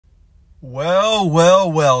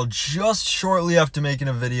Well, just shortly after making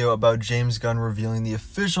a video about James Gunn revealing the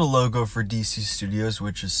official logo for DC Studios,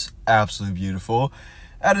 which is absolutely beautiful,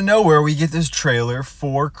 out of nowhere we get this trailer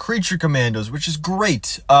for Creature Commandos, which is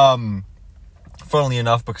great. Funnily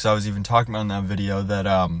enough, because I was even talking about in that video that,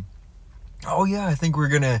 oh yeah, I think we're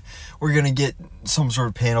gonna get some sort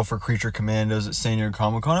of panel for Creature Commandos at San Diego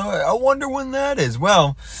Comic-Con. I wonder when that is.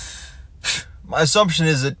 Well, my assumption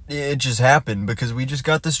is that it just happened because we just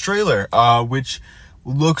got this trailer, which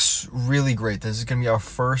looks really great. This is going to be our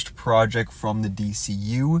first project from the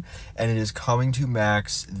DCU, and it is coming to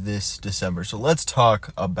Max this December. So let's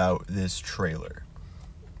talk about this trailer.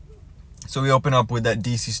 So we open up with that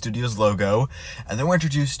DC Studios logo, and then we're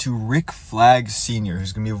introduced to Rick Flag Sr.,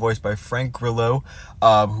 who's going to be voiced by Frank Grillo,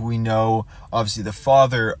 who we know, obviously the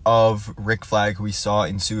father of Rick Flag, who we saw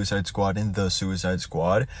in Suicide Squad, in The Suicide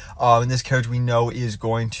Squad. And this character we know is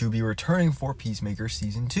going to be returning for Peacemaker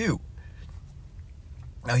Season 2.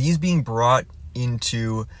 Now, he's being brought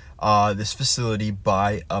into this facility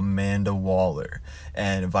by Amanda Waller.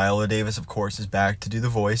 And Viola Davis, of course, is back to do the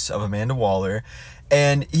voice of Amanda Waller.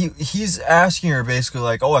 And he's asking her basically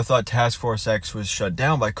like, oh, I thought Task Force X was shut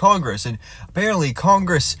down by Congress. And apparently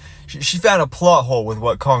Congress, she found a plot hole with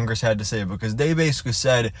what Congress had to say, because they basically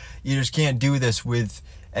said, you just can't do this with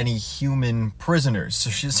any human prisoners. So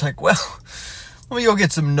she's like, well, let me go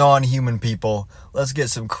get some non-human people. Let's get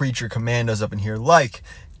some creature commandos up in here, like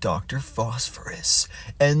Dr. Phosphorus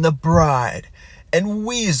and the Bride and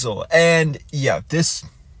Weasel. And yeah, this...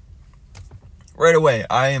 right away,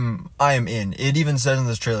 I am in. It even says in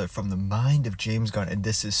this trailer, from the mind of James Gunn, and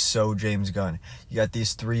this is so James Gunn. You got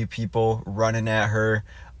these three people running at her,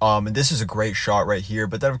 and this is a great shot right here.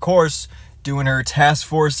 But then, of course, doing her Task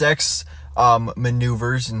Force X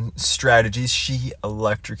maneuvers and strategies, she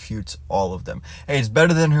electrocutes all of them. Hey, it's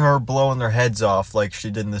better than her blowing their heads off like she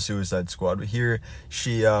did in the Suicide Squad. But here,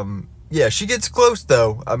 she she gets close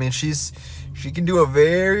though. I mean, she can do it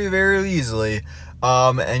very, very easily.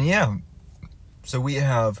 And yeah. So we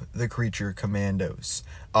have the Creature Commandos.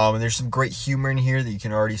 And there's some great humor in here that you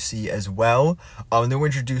can already see as well. And then we're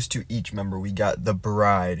introduced to each member. We got the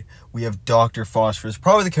Bride. We have Dr. Phosphorus.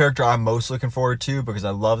 Probably the character I'm most looking forward to, because I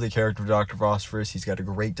love the character of Dr. Phosphorus. He's got a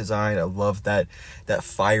great design. I love that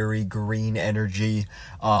fiery green energy.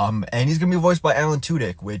 And he's going to be voiced by Alan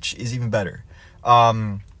Tudyk, which is even better.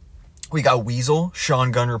 We got Weasel.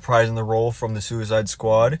 Sean Gunn reprising the role from the Suicide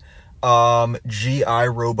Squad. G.I.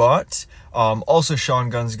 Robot. Also Sean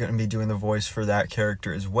Gunn's going to be doing the voice for that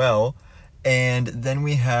character as well. And then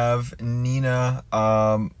we have Nina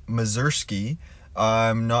Mazursky.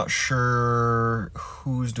 I'm not sure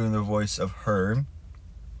who's doing the voice of her.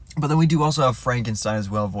 But then we do also have Frankenstein as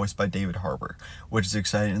well, voiced by David Harbour, which is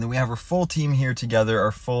exciting. And then we have our full team here together,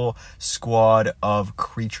 our full squad of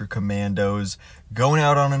Creature Commandos going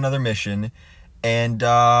out on another mission. And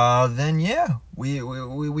then, yeah,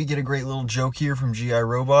 we get a great little joke here from G.I.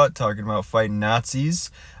 Robot talking about fighting Nazis,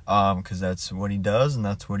 because that's what he does, and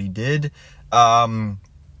that's what he did. And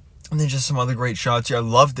then just some other great shots here. I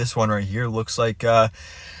love this one right here. Looks like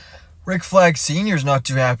Rick Flag Sr. is not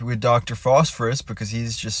too happy with Dr. Phosphorus, because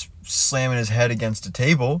he's just slamming his head against a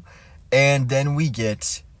table. And then we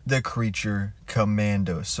get the Creature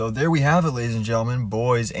Commandos. So there we have it, ladies and gentlemen.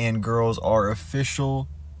 Boys and girls, our official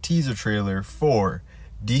teaser trailer for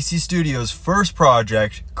DC Studios' first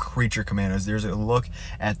project, Creature Commandos. There's a look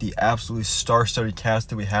at the absolutely star-studded cast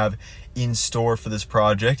that we have in store for this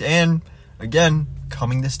project. And again,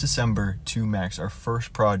 coming this December to Max, our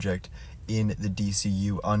first project in the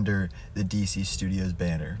DCU under the DC Studios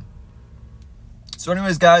banner. So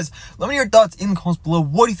anyways, guys, let me know your thoughts in the comments below.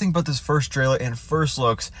 What do you think about this first trailer and first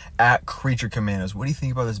looks at Creature Commandos? What do you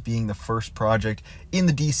think about this being the first project in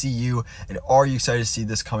the DCU? And are you excited to see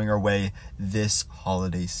this coming our way this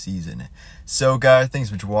holiday season? So, guys, thanks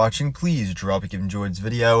so much for watching. Please drop a like if you enjoyed this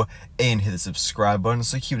video and hit the subscribe button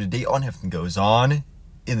so you keep up to date on everything that goes on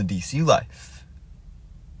in the DC life.